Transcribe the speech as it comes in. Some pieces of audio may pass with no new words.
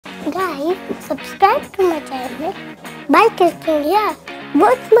Guys, subscribe to my channel by clicking here.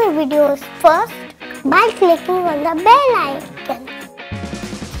 Watch my videos first by clicking on the bell icon.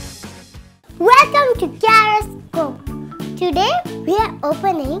 Welcome to Carrascope. Today we are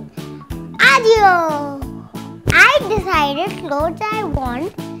opening Ajio. I decided clothes I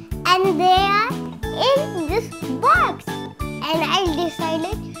want and they are in this box. And I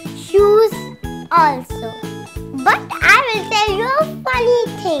decided shoes also. But I will tell you a funny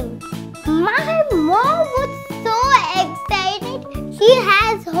thing. My mom was so excited. She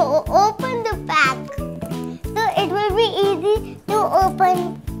has opened the pack. So it will be easy to open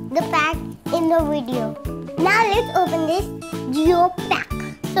the pack in the video. Now let's open this Ajio pack.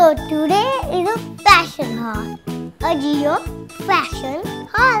 So today is a fashion haul. Ajio fashion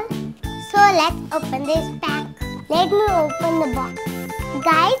haul. So let's open this pack. Let me open the box.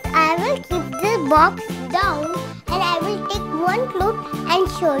 Guys, I will keep this box down and I will take one cloth and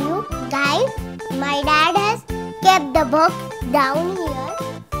show you. Guys, my dad has kept the box down here.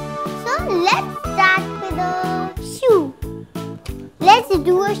 So let's start with a shoe. Let's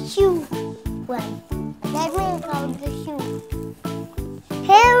do a shoe one. Let me count the shoe.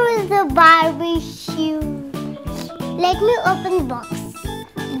 Here is the Barbie shoe. Let me open the box.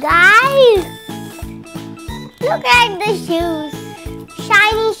 Guys, look at the shoes.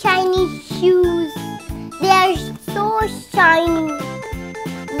 Shiny, shiny shoes. They are so shiny.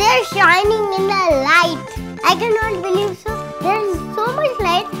 They are shining in the light. I cannot believe so. There is so much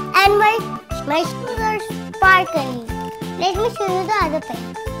light and my shoes are sparkling. Let me show you the other pair.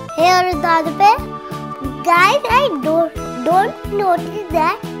 Here is the other pair. Guys, I don't notice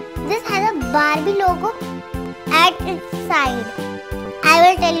that this has a Barbie logo at its side. I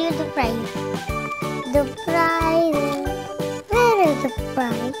will tell you the price. The price is... Where is the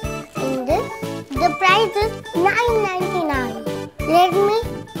price in this? The price is $9.99. Let me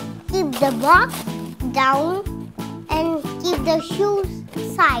keep the box down and keep the shoes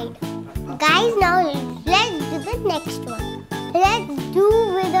side. Guys, now let's do the next one. Let's do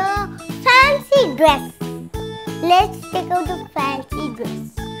with a fancy dress. Let's take out the fancy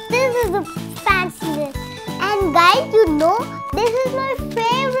dress. This is the fancy dress. And guys, you know, this is my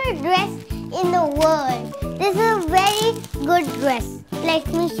favorite dress in the world. This is a very good dress. Let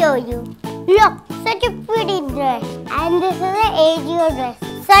me show you. Look, such a pretty dress. And this is an Ajio dress.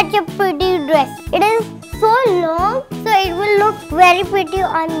 Such a pretty dress. It is so long, so it will look very pretty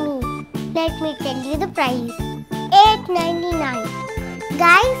on me. Let me tell you the price. $8.99.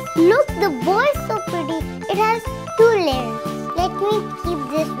 Guys, look, the bow is so pretty. It has 2 layers. Let me keep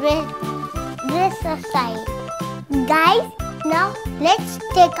this dress aside. Guys, now let's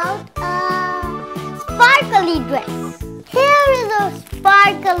take out a sparkly dress. Here is a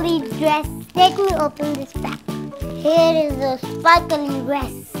sparkly dress. Let me open this pack. Here is a sparkly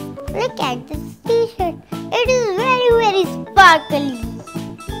dress. Look at this t-shirt. It is very sparkly.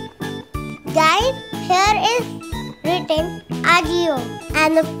 Guys, here is written Ajio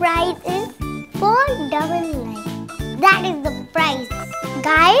and the price is $4.99. That is the price.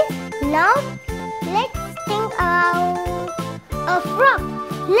 Guys, now let's think about a frock.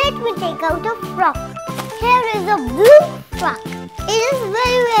 Let me take out a frock. Here is a blue frock. It is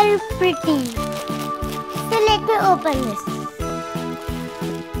very pretty. So let me open this.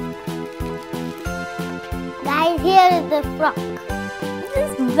 Guys, here is the frock.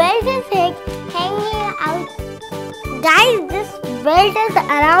 This belt is hanging out. Guys, this belt is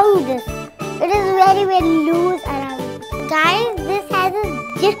around this. It is very loose around. Guys, this has a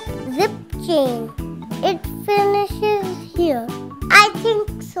zip chain. It finishes here. I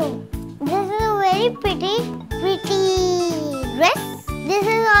think so. This is a very pretty dress. This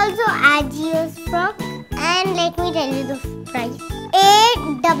is also Ajio's frock. And let me tell you the price.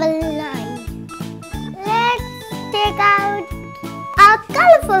 $8.99. Let's take out a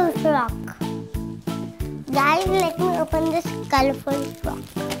colorful frock. Guys, let me open this colorful frock.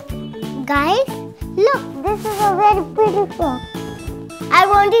 Guys, look, this is a very pretty frock. I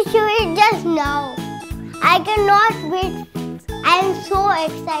want to show it just now. I cannot wait. I am so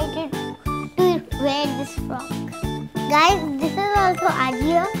excited to wear this frock. Guys, this is also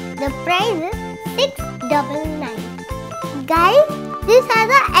Ajio. The price is $6.99. Guys, this has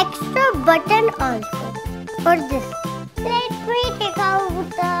an extra button also for this. Let me take out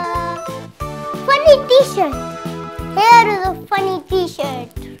the funny t-shirt. Here is a funny t-shirt.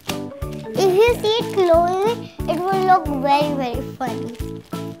 If you see it closely, it will look very funny.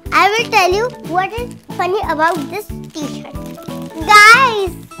 I will tell you what is funny about this t-shirt.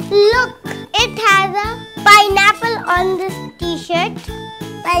 Guys, look, it has a pineapple on this t-shirt.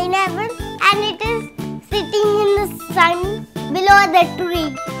 Pineapple, and it is sitting in the sun below the tree.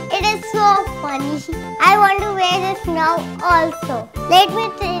 It It is so funny. I want to wear this now also. Let me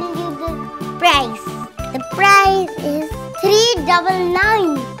tell you the price. The price is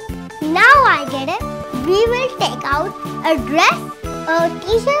 $399. Now I get it. We will take out a dress, a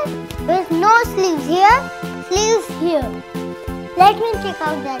t-shirt with no sleeves here, sleeves here. Let me take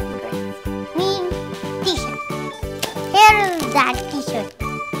out that dress. T-shirt. Here is that t-shirt.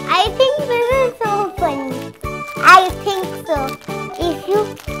 I think this is so funny. I think so. If you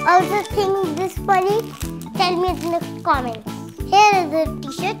also think this funny, tell me in the comments. Here is the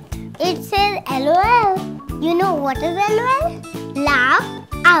t-shirt. It says LOL. You know what is LOL? Laugh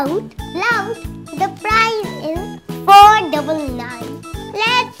out loud. The price is $499.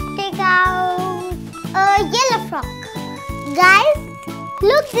 Let's take out a yellow frock. Guys,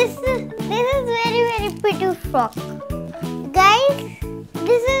 look, this is very pretty frock. Guys,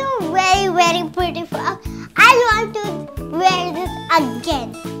 this is a very pretty frock. I want to wear this again.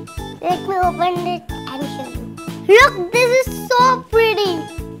 Let me open it and show you. Look, this is so pretty.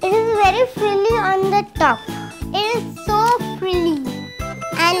 It is very frilly on the top. It is so frilly.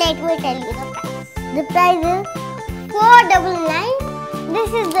 And let me tell you the price. The price is $499. This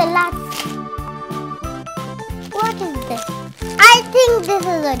is the last. What is this? I think this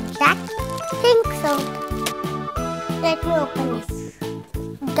is a jacket. Think so. Let me open this.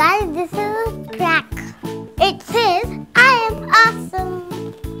 Guys, this is a crack. It says, I am awesome.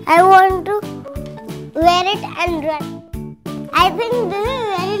 I want to wear it and run. I think this is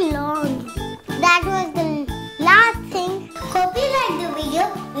very long. That was the last thing. Hope you liked the video.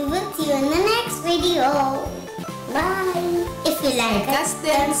 We will see you in the next video. Bye. If you like us,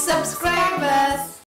 then subscribe us.